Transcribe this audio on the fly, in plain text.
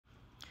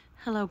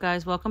Hello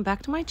guys, welcome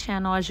back to my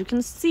channel. As you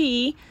can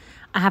see,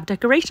 I have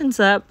decorations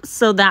up,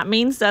 so that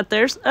means that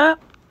there's a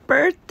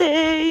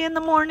birthday in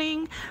the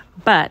morning.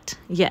 But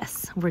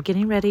yes, we're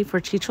getting ready for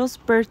Chicho's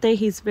birthday.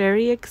 He's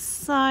very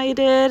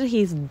excited.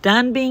 He's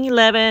done being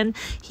 11.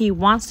 He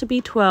wants to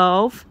be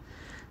 12.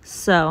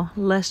 So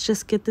let's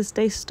just get this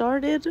day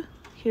started.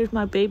 Here's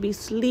my baby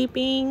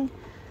sleeping.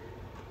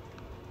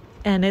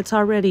 And it's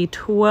already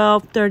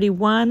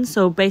 12:31.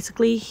 So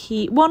basically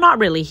well, not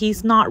really.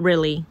 He's not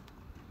really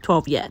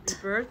 12 yet.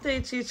 Happy birthday,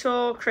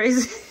 Chicho.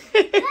 Crazy.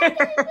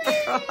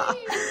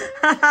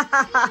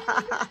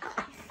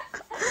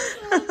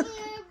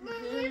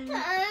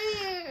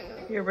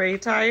 You're very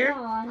tired?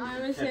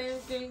 I'm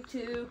saying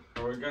too.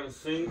 Are we gonna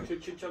sing to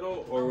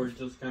Chicharo or we're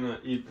just gonna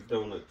eat the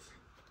donuts?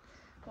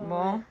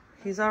 Well,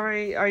 he's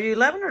already... Are you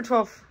 11 or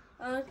 12?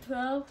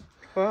 12.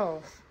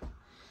 12.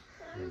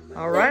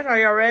 All right, are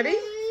y'all ready?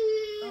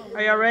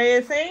 Are y'all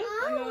ready to sing?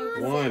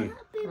 1,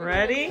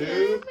 Ready?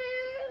 2,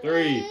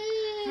 3.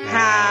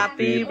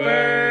 Happy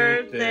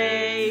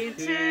birthday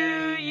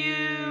to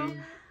you.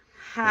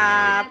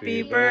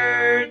 Happy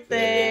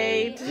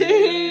birthday to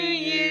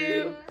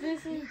you.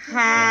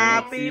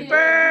 Happy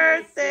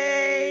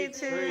birthday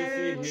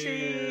to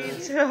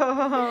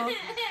Chicho.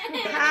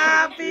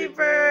 Happy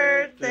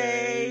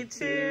birthday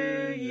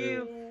to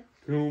you.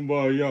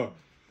 Kumbaya.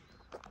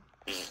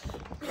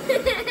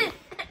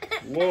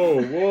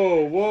 Whoa,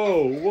 whoa,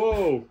 whoa,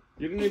 whoa.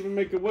 You didn't even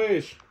make a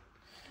wish.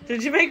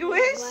 Did you make a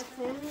wish? What's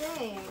in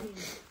there?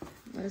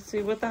 Let's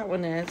see what that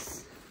one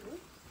is.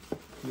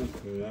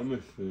 Okay, I'm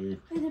gonna see.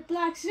 With a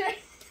black shirt.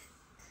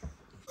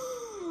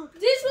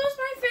 This was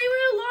my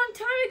favorite a long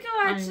time ago,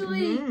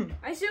 actually.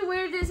 I should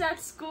wear this at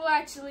school,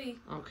 actually.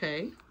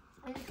 Okay.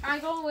 I'm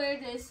gonna wear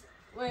this.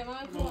 Wait, am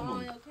I put it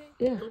on, okay?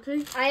 Yeah.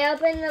 Okay. I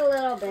opened a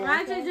little bit.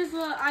 Actually, just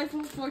little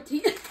iPhone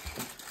 14.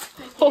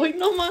 Hoy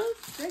no más.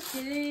 Just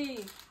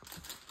kidding.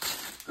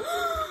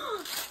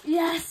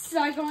 Yes,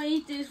 I'm gonna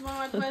eat this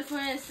one of my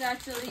friends,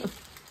 actually.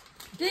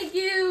 Thank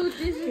you.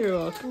 This is, You're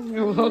welcome.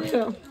 You're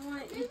welcome. I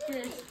wanna eat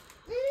this.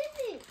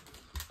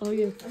 Oh,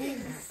 yes.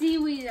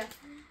 Seaweed.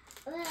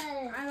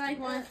 I like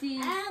one of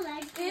these. I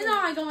like You know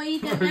I'm gonna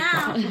eat them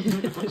now.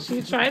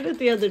 She tried it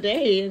the other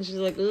day and she's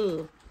like,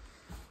 ooh.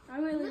 I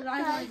really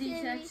like one of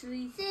these,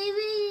 actually.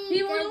 seaweed.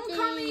 People don't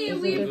call me a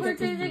weird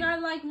person. Think I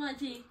like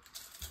munchie.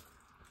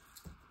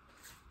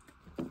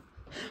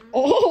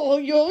 Oh,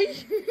 yo.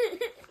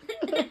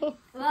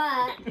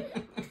 What?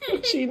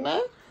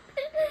 Sheena.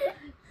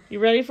 You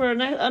ready for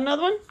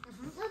another one?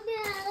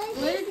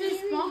 What is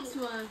this box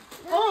one?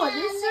 Oh,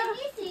 this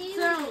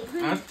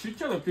so Ask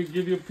Chicharo if he can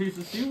give you a piece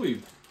of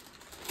seaweed.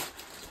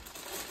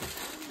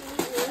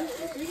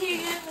 He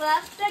just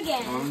left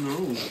again. Oh no.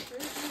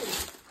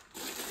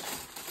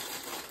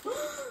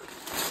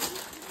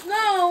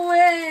 No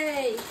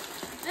way!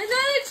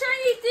 Another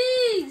shiny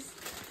things.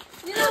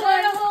 You know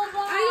what?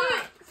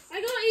 I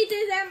gonna eat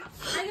this and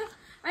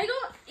I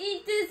gonna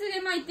eat this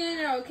in my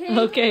dinner.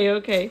 Okay.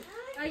 Okay.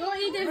 I gonna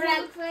eat this.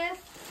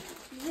 Breakfast.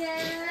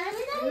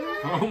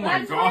 Oh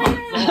my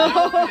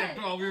god.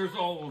 12 years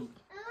old.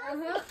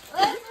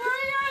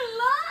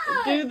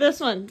 Do this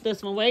one.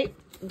 This one. Wait.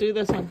 Do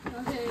this one.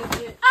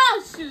 Okay.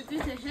 Oh shoot!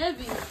 This is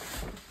heavy.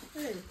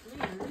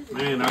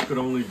 Man, I could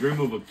only dream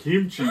of a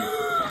kimchi.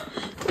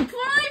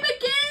 Climb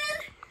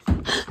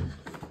again.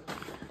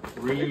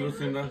 Really,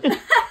 Lucinda?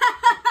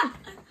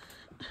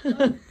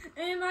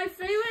 And my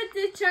favorite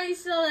is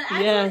Chinese soda.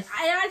 Actually, Yes. I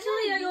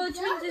go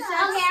drink this at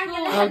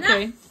school.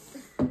 Okay.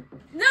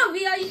 No,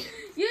 Via,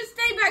 you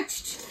stay back.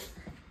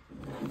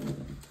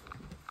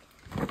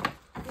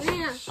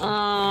 Yeah.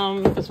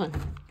 This one.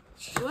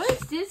 What is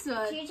this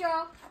one?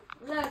 Chicho,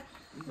 look,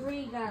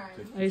 3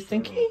 guns. Are you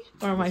thinking?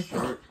 Or am I That's a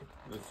shirt.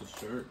 That's a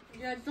shirt.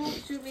 Yeah, don't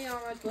shoot me on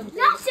my butt.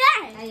 No, sir.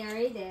 I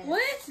already did.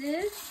 What is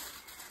this?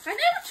 I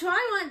never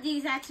tried one of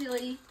these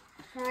actually.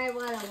 Try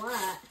what or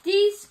what?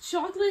 These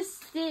chocolate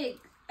sticks.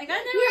 Like I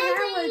never had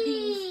one of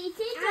these. I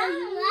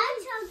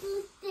like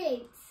chocolate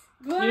sticks.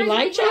 But You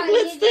like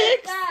chocolate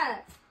sticks?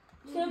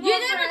 You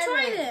never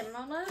tried them,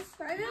 Mama.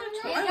 I never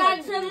You tried got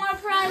them. some more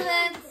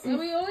presents. And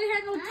we only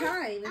had no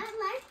time. I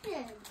like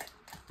them.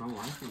 I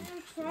like them.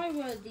 Try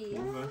one of these.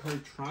 Well, let her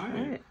try All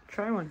it. right.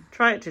 Try one.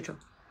 Try it, Chicho.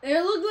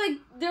 They look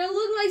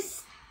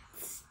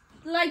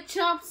like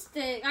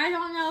chopstick. I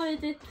don't know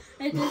if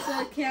it's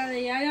a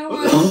candy. I don't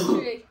want to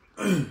trick.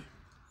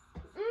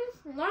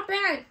 Not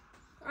bad.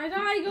 I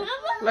thought I go.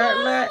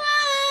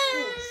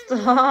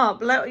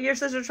 Stop. Let your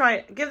sister try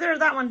it. Give her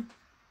that one.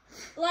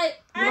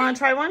 Like You want to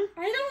try one?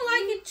 I don't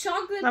like it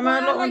chocolate. Dame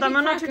but I like dame it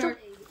una, cracker. Chicho.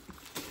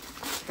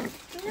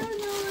 I don't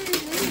know what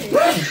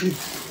it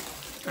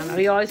is. I know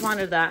you always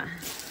wanted that.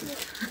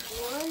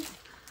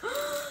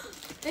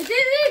 Is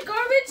this a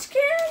garbage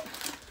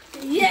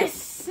can?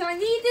 Yes, I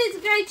need this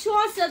guy to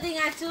try something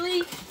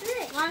actually.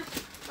 I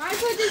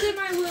put this in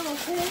my room,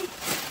 okay?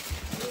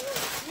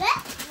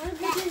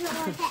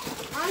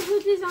 I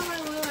put this on my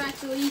room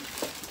actually.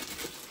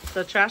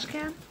 The trash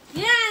can?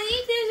 Yeah, I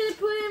need this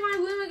to put in my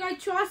room like I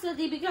trust it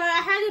because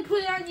I had to put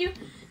it on you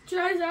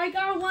Trash, I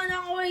got one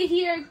all the way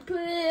here. Put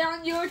it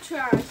on your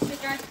trash.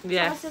 Like I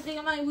Yes. have something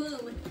in my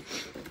room.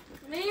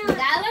 Man.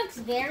 That looks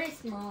very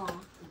small.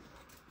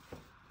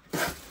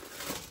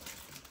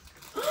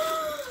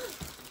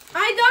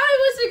 I thought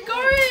it was a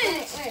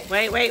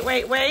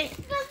garbage. Wait.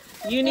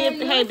 You need,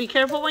 hey, be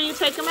careful when you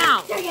take them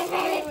out. Wait. Yay,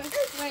 baby!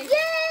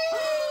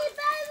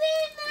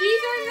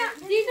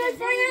 These are Five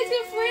Nights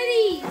at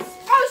Freddy's.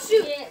 Oh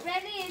shoot! Get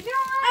ready and go.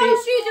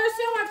 Oh shoot! There's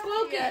so much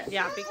broken.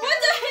 Yeah, be What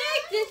the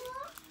heck? This.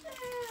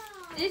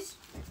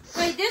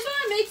 Wait, this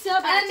one mix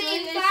up. I Actually.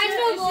 mean, It's find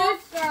just- the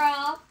wolf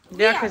girl.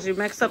 Yeah, because you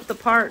mix up the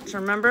parts,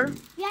 remember?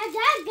 Yeah,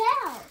 that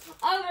girl.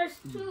 Oh, there's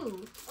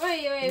two.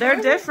 Wait. They're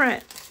what?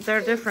 different.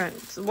 They're different.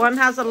 One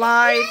has a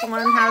light,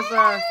 one has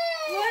a...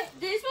 What?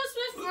 This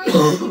was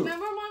first.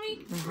 Remember,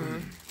 mommy?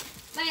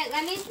 Wait,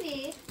 let me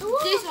see.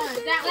 This one.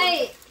 That one.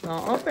 Wait.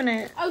 Don't open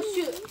it. Oh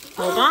shoot!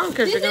 Hold on,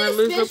 because This you're going is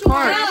to lose the special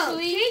parts.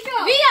 actually.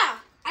 Chico. Via.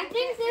 I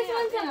think this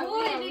one's a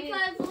boy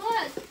because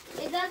look,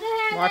 it doesn't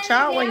have. Watch any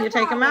out when you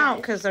take them out,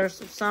 tampons. because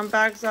there's some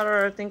bags that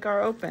are, I think,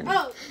 are open.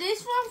 Oh,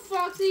 this one,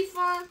 Foxy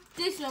Fun.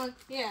 This one,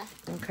 yeah.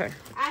 Okay.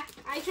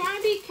 I try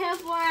to be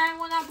careful. I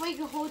want to break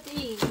the whole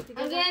thing.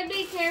 I'm gonna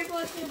be careful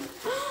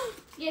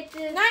to get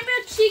this.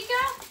 Nightmare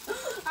Chica.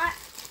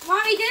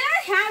 Mommy, did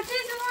I have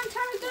this a long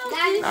time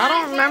ago? I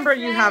don't remember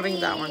you having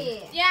that one.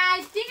 Yeah,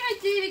 I think I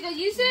did because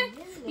you said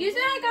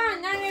I got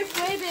a Nightmare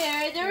Freddy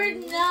Bear. There were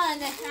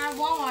none at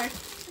Walmart.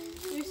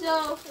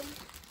 So,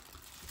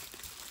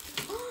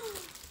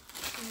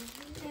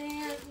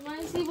 and let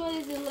me see what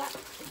is it like.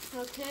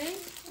 Okay.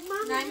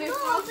 Nightmare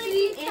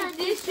Foxy, and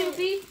this should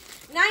be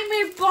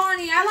Nightmare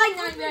Bonnie. I like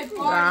Nightmare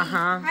Bonnie.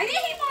 Uh-huh. I think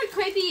he's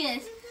more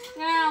creepiest.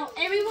 Now,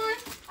 everyone,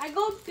 I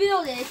go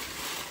build it.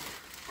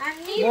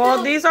 I need Well,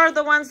 to- these are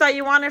the ones that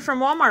you wanted from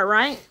Walmart,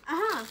 right?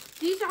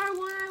 These are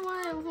one I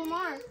wanted from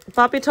Mark.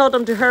 Papi told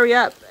them to hurry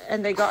up,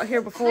 and they got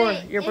here before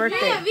Wait, your is birthday.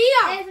 Via. Is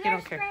there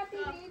don't care. scrappy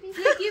baby?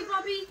 Thank you,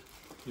 puppy.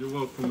 You're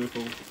welcome,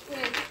 Nicole.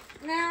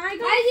 Now I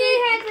go. Why do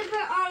you have to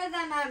put all of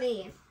them on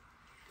me?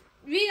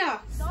 Via.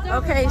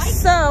 Okay,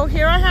 so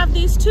here I have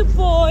these two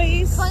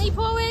boys. Funny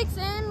Poix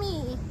and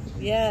me.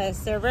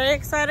 Yes, they're very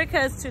excited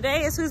because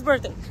today is whose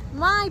birthday?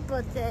 My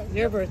birthday.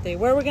 Your birthday.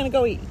 Where are we going to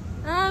go eat?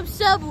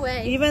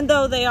 Subway. Even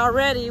though they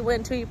already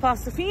went to eat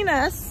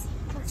Pastafinas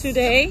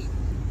today,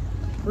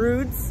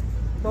 Rude's,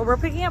 but we're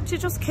picking up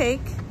Chicho's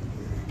cake,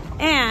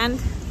 and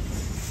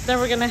then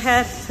we're gonna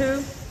head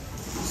to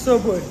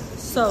Subway.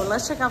 So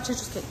let's check out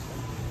Chicho's cake.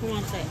 Who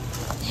wants it?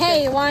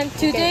 Hey,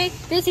 today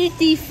this is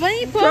the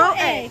Funny Pro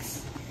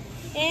X.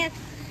 And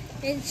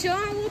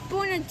Sean was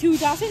born in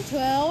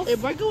 2012.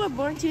 And Marco was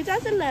born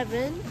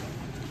 2011.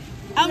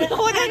 I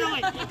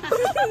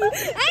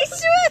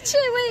switched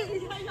it.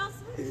 Wait.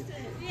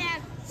 Yeah.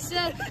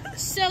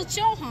 So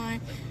Johan,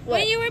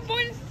 when you were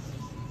born,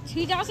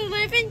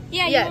 2011.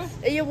 Yeah. Yes,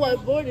 and you were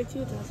born in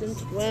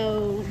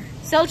 2012.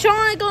 So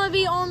Johan is gonna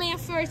be old man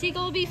first. He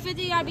gonna be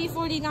 50. I'll be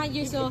 49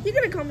 years old. You're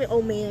gonna call me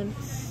old man.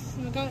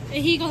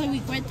 He gonna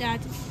regret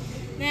that.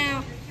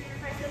 Now.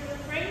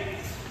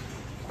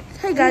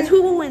 Hey guys,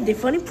 who will win, the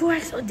Funny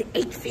Pro-X or the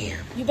H-Fam?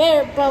 You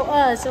better vote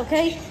us,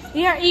 okay?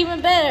 We are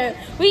even better.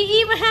 We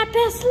even have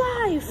best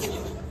life.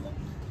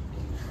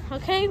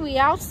 Okay, we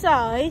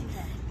outside.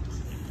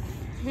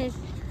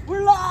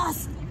 We're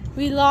lost.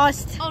 We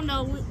lost. Oh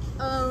no,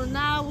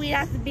 now we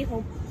have to be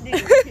home.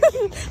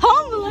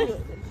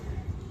 Homeless.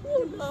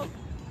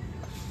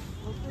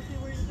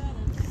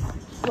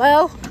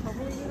 Well.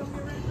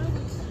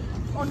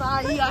 Oh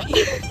no, yeah.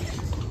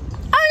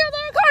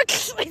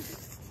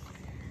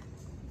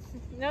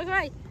 No,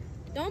 right.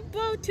 Don't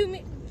vote to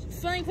me.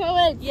 Funny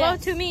Poet. Yes.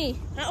 Vote to me.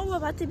 Now we're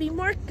about to be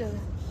Marco.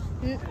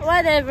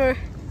 Whatever.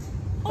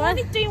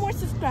 Only 3 more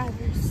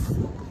subscribers.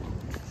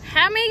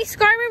 How many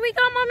subscribers we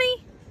got,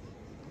 mommy?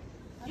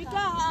 You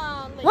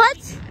got like, What?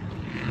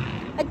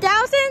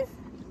 1,000?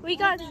 We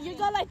got. you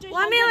got like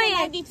 1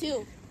 million.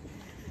 392.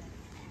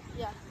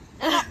 Yeah.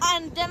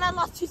 And then I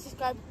lost 2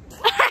 subscribers.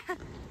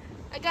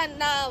 I got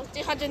now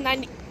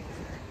 390.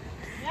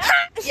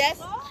 Yes.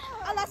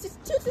 I lost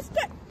 2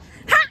 subscribers.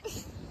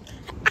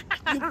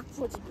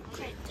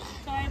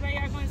 Sorry, but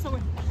you're going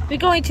somewhere. We're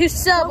going to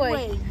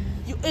Subway. Subway.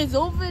 It's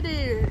over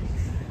there.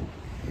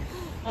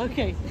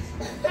 Okay.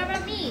 How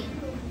about me?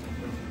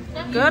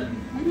 Good?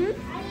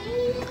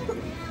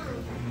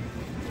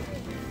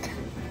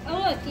 Oh,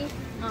 look.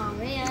 Oh,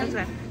 man.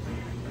 Okay.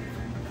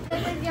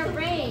 This is your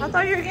brain. I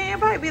thought you were getting a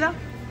bite, Vida.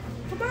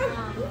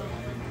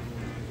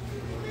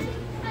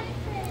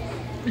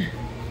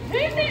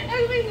 Who's that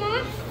ugly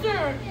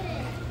monster?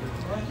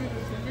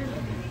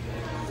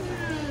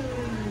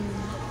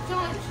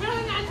 Don't try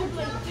not to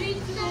play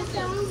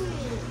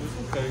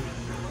Okay.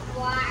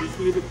 Just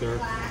leave it there.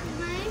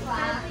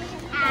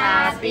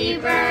 Happy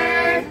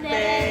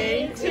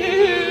birthday to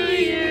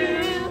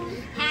you.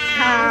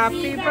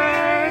 Happy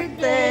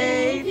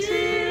birthday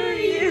to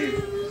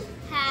you.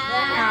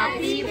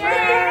 Happy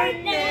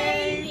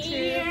birthday,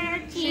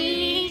 dear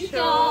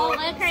Chicho.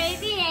 With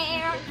crazy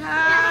hair.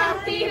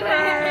 Happy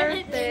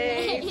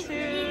birthday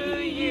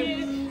to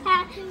you.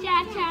 Ha,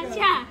 cha, cha,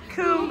 cha.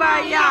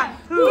 Kumbaya.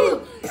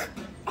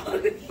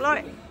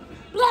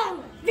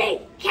 blow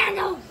the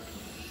candles.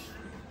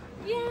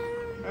 Yeah.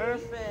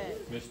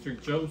 Perfect.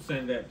 Mr. Joe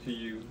sent that to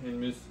you, and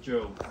Miss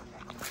Joe.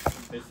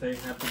 They say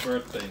happy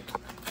birthday.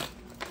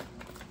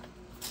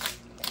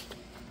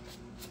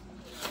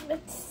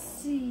 Let's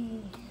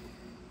see.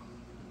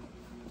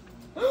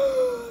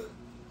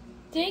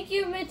 Thank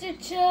you,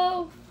 Mr.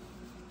 Joe.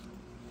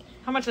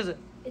 How much is it?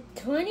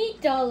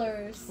 $20.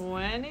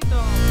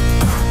 $20.